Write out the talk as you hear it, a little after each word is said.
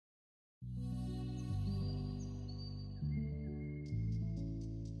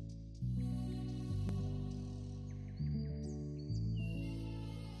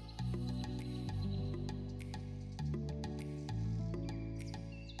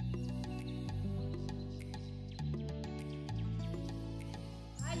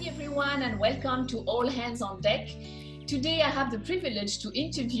everyone, and welcome to All Hands on Deck. Today I have the privilege to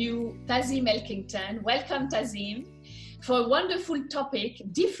interview TAZIM ELKINGTON. Welcome, TAZIM, for a wonderful topic,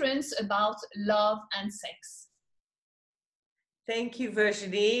 difference about love and sex. Thank you,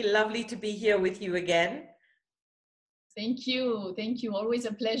 Virginie. Lovely to be here with you again. Thank you. Thank you. Always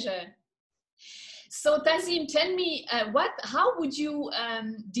a pleasure. So TAZIM, tell me, how would you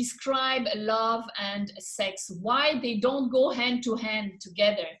describe love and sex? Why they don't go hand to hand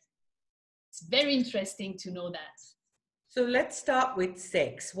together? It's very interesting to know that. So let's start with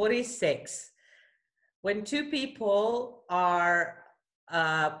sex. What is sex? When two people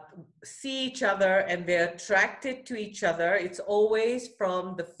see each other and they're attracted to each other, it's always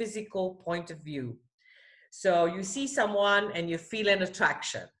from the physical point of view. So you see someone and you feel an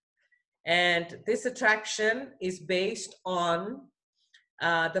attraction. And this attraction is based on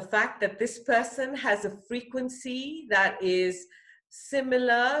the fact that this person has a frequency that is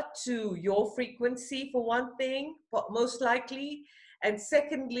similar to your frequency, for one thing, most likely. And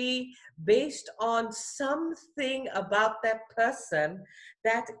secondly, based on something about that person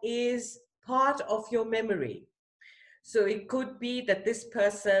that is part of your memory. So it could be that this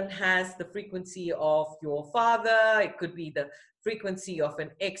person has the frequency of your father. It could be the frequency of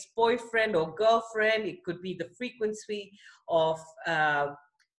an ex-boyfriend or girlfriend. It could be the frequency of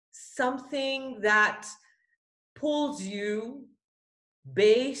something that pulls you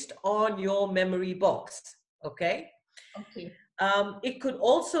based on your memory box. Okay. Okay. It could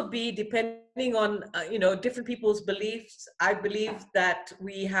also be depending on, different people's beliefs. I believe that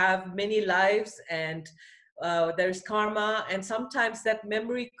we have many lives and there's karma, and sometimes that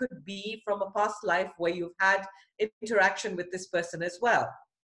memory could be from a past life where you've had interaction with this person as well.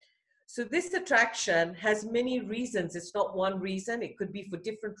 So this attraction has many reasons. It's not one reason. It could be for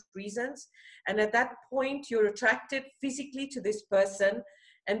different reasons. And at that point, you're attracted physically to this person.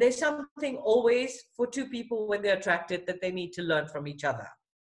 And there's something always for two people when they're attracted that they need to learn from each other.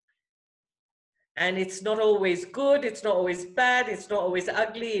 And it's not always good. It's not always bad. It's not always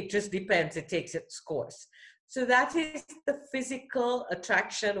ugly. It just depends. It takes its course. So that is the physical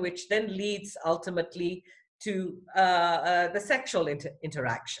attraction, which then leads ultimately to the sexual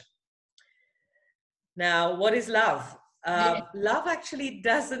interaction. Now, what is love? Love actually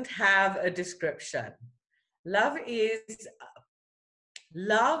doesn't have a description. Love,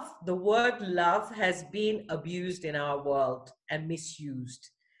 the word love has been abused in our world and misused,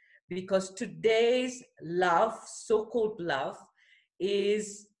 because today's love, so-called love,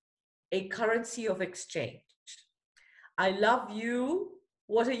 is a currency of exchange. I love you.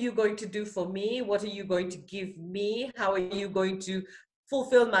 What are you going to do for me? What are you going to give me? How are you going to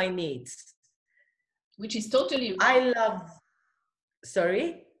fulfill my needs? Which is totally wrong.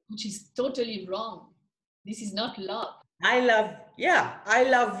 Which is totally wrong. This is not love. I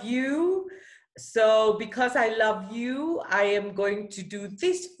love you. So because I love you, I am going to do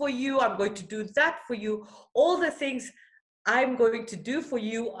this for you. I'm going to do that for you. All the things I'm going to do for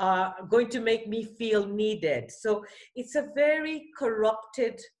you are going to make me feel needed. So it's a very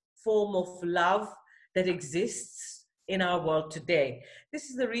corrupted form of love that exists in our world today. This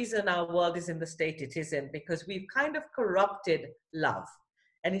is the reason our world is in the state it is in, because we've kind of corrupted love.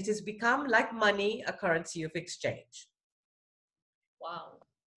 And it has become, like money, a currency of exchange. Wow.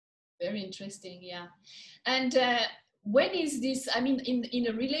 Very interesting, yeah. And when is this, I mean, in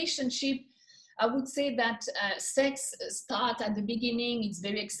a relationship, I would say that sex starts at the beginning, it's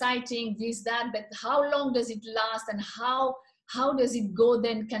very exciting, this, that, but how long does it last, and how does it go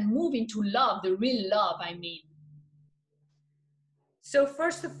then, can move into love, the real love, I mean? So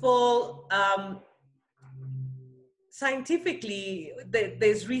first of all, scientifically,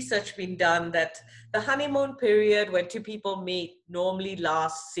 there's research been done that the honeymoon period when two people meet normally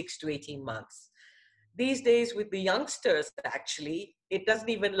lasts 6 to 18 months. These days with the youngsters, actually, it doesn't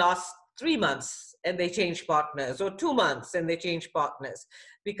even last 3 months and they change partners, or 2 months and they change partners,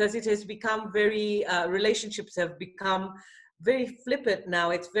 because it has become very, relationships have become very flippant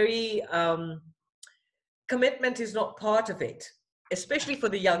now. It's very, commitment is not part of it, especially for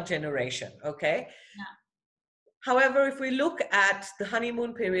the young generation, okay? Yeah. However, if we look at the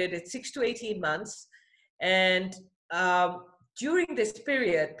honeymoon period, it's 6 to 18 months. And during this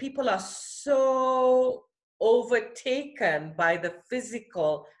period, people are so overtaken by the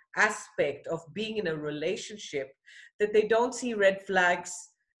physical aspect of being in a relationship that they don't see red flags.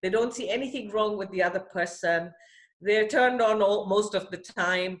 They don't see anything wrong with the other person. They're turned on most of the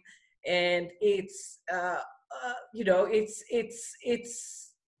time. And it's, it's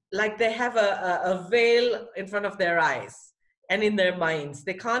like they have a veil in front of their eyes, and in their minds.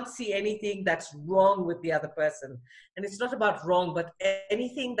 They can't see anything that's wrong with the other person. And it's not about wrong, but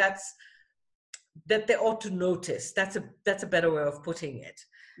anything that they ought to notice. That's a better way of putting it.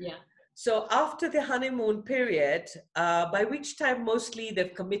 Yeah. So after the honeymoon period, by which time mostly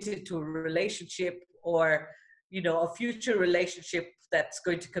they've committed to a relationship, or, you know, a future relationship that's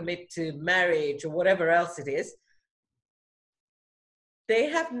going to commit to marriage or whatever else it is, they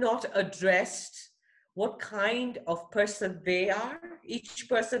have not addressed what kind of person they are. Each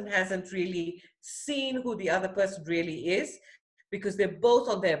person hasn't really seen who the other person really is, because they're both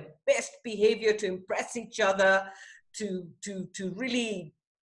on their best behavior to impress each other, to really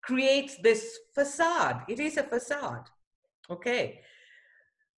create this facade. It is a facade. Okay.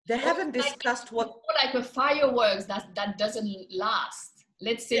 They haven't discussed what... Like a fireworks that doesn't last.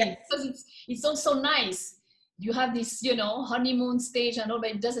 Let's say, yes. Because it's also nice. You have this, you know, honeymoon stage and all,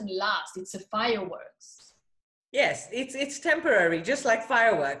 but it doesn't last. It's a fireworks. Yes, it's temporary, just like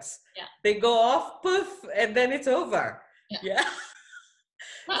fireworks. Yeah. They go off, poof, and then it's over. Yeah.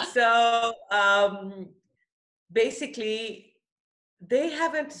 So basically,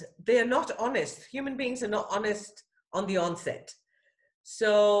 they're not honest. Human beings are not honest on the onset.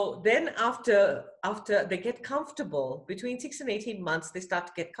 So then after they get comfortable, between 6 and 18 months, they start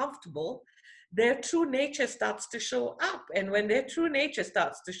to get comfortable. Their true nature starts to show up. And when their true nature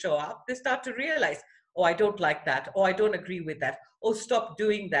starts to show up, they start to realize, oh, I don't like that. Oh, I don't agree with that. Oh, stop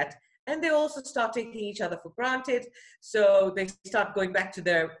doing that. And they also start taking each other for granted. So they start going back to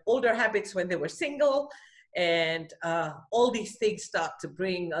their older habits when they were single. And all these things start to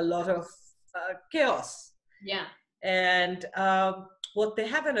bring a lot of chaos. Yeah. And what they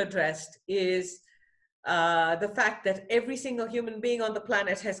haven't addressed is the fact that every single human being on the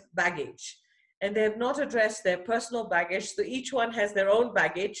planet has baggage. And they have not addressed their personal baggage. So each one has their own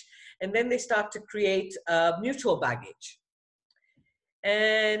baggage. And then they start to create mutual baggage.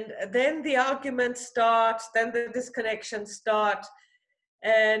 And then the arguments start, then the disconnections start.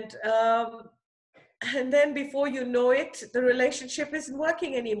 And then before you know it, the relationship isn't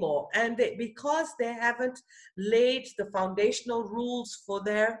working anymore. And because they haven't laid the foundational rules for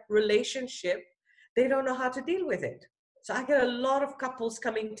their relationship, they don't know how to deal with it. So I get a lot of couples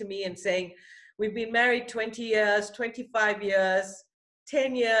coming to me and saying, we've been married 20 years, 25 years,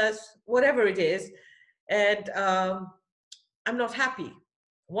 10 years, whatever it is. And I'm not happy.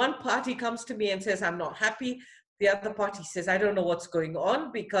 One party comes to me and says, I'm not happy. The other party says, I don't know what's going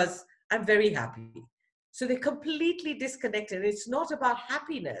on because I'm very happy. So they're completely disconnected. It's not about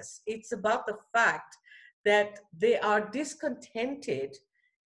happiness. It's about the fact that they are discontented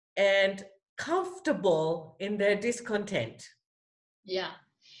and comfortable in their discontent. Yeah.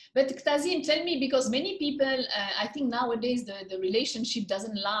 But Tazim, tell me, because many people, I think nowadays the relationship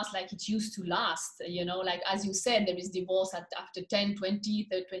doesn't last like it used to last. You know, like as you said, there is divorce after 10, 20,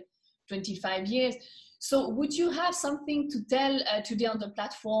 30, 25 years. So would you have something to tell today on the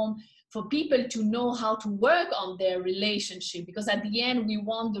platform for people to know how to work on their relationship? Because at the end, we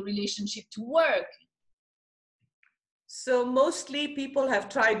want the relationship to work. So mostly people have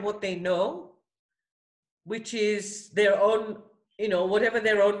tried what they know, which is their own, you know, whatever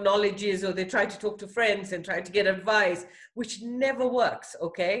their own knowledge is, or they try to talk to friends and try to get advice, which never works,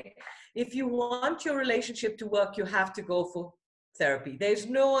 okay? If you want your relationship to work, you have to go for therapy. There's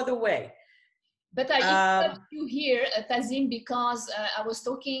no other way. But I interrupt you here, Tazim, because I was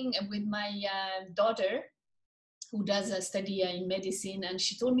talking with my daughter who does a study in medicine, and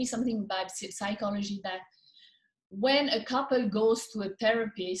she told me something about psychology, that when a couple goes to a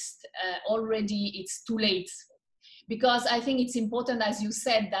therapist, already it's too late. Because I think it's important, as you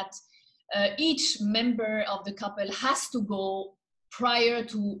said, that each member of the couple has to go prior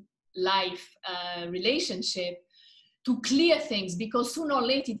to life relationship to clear things, because sooner or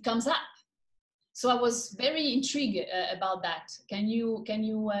later it comes up. So I was very intrigued about that. Can you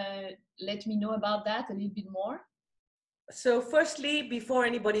let me know about that a little bit more? So firstly, before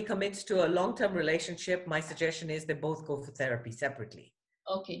anybody commits to a long-term relationship, my suggestion is they both go for therapy separately.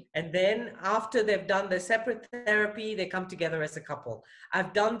 Okay. And then after they've done their separate therapy, they come together as a couple.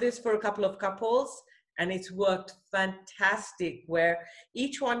 I've done this for a couple of couples, and it's worked fantastic, where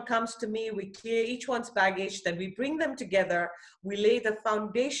each one comes to me, we clear each one's baggage, then we bring them together, we lay the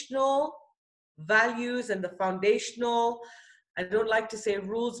foundational values and the foundational, I don't like to say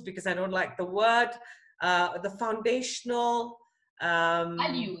rules because I don't like the word, the foundational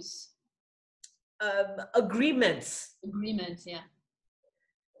values, agreements, yeah,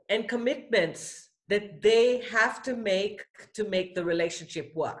 and commitments that they have to make the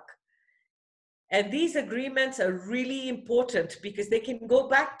relationship work. And these agreements are really important because they can go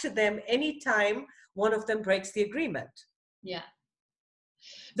back to them anytime one of them breaks the agreement. Yeah.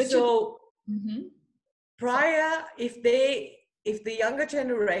 But So Mhm. prior, if the younger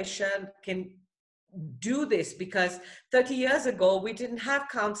generation can do this, because 30 years ago we didn't have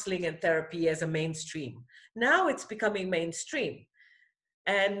counseling and therapy as a mainstream. Now it's becoming mainstream.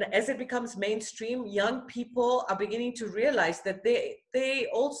 And as it becomes mainstream, young people are beginning to realize that they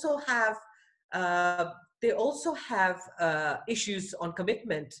also have issues on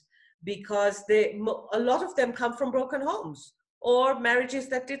commitment, because a lot of them come from broken homes or marriages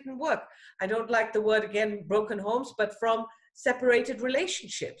that didn't work. I don't like the word again, broken homes, but from separated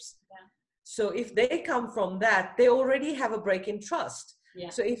relationships. Yeah. So if they come from that, they already have a break in trust. Yeah.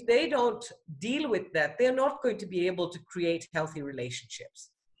 So if they don't deal with that, they're not going to be able to create healthy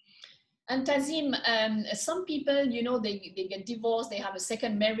relationships. And Tazim, some people, you know, they get divorced, they have a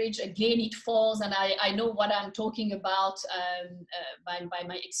second marriage, again it falls, and I know what I'm talking about by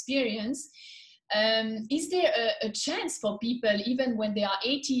my experience. Is there a chance for people, even when they are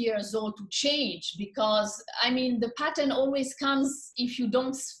 80 years old, to change? Because, I mean, the pattern always comes if you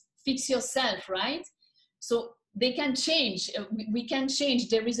don't fix yourself, right? So they can change, we can change.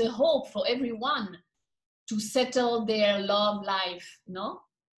 There is a hope for everyone to settle their love life, no?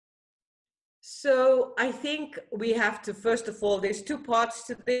 So I think we have to, first of all, there's two parts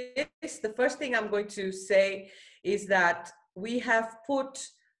to this. The first thing I'm going to say is that we have put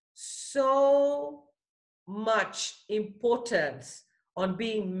so much importance on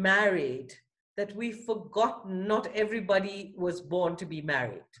being married that we've forgotten not everybody was born to be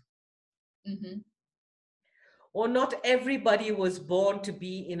married. Mm-hmm. Or not everybody was born to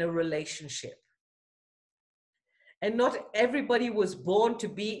be in a relationship. And not everybody was born to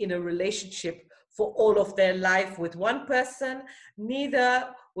be in a relationship for all of their life with one person.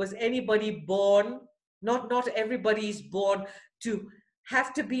 Neither was anybody born, not everybody is born to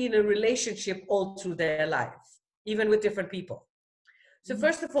have to be in a relationship all through their life, even with different people. So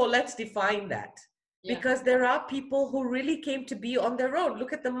first of all, let's define that. Yeah. Because there are people who really came to be on their own.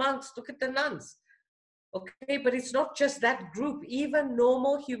 Look at the monks, look at the nuns. Okay, but it's not just that group. Even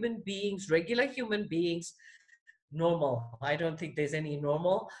normal human beings, regular human beings, normal, I don't think there's any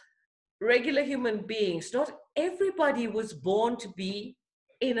normal, regular human beings, not everybody was born to be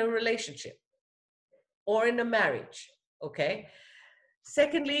in a relationship or in a marriage, okay?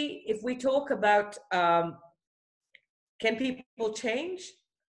 Secondly, if we talk about can people change?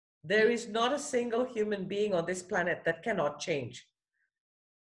 There is not a single human being on this planet that cannot change.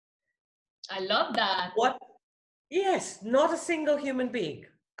 I love that. What? Yes, not a single human being.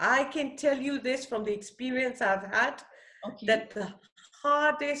 I can tell you this from the experience I've had, okay, that the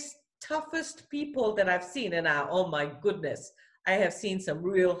hardest, toughest people that I've seen, and oh my goodness, I have seen some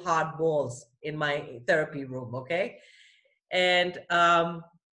real hard balls in my therapy room, okay? And I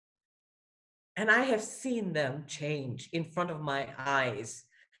have seen them change in front of my eyes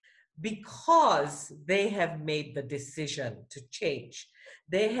because they have made the decision to change.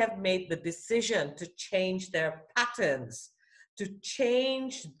 They have made the decision to change their patterns, to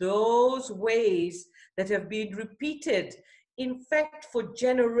change those ways that have been repeated, in fact, for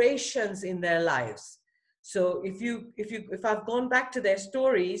generations in their lives. So if I've gone back to their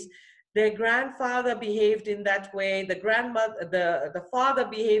stories, their grandfather behaved in that way, the father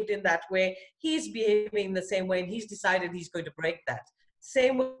behaved in that way, he's behaving the same way, and he's decided he's going to break that.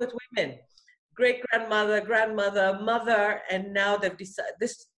 Same with women. Great-grandmother, grandmother, mother, and now they've decided,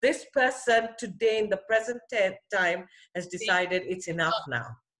 this person today in the present time has decided it's enough now.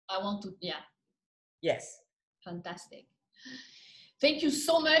 I want to, yeah. Yes. Fantastic. Thank you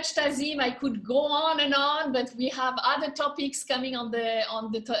so much, Tazim. I could go on and on, but we have other topics coming on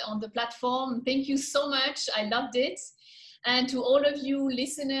the platform. Thank you so much. I loved it. And to all of you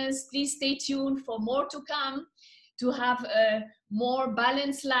listeners, please stay tuned for more to come, to have a more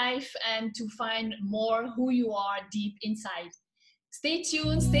balanced life and to find more who you are deep inside. Stay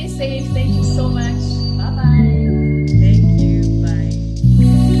tuned, stay safe. Thank you so much.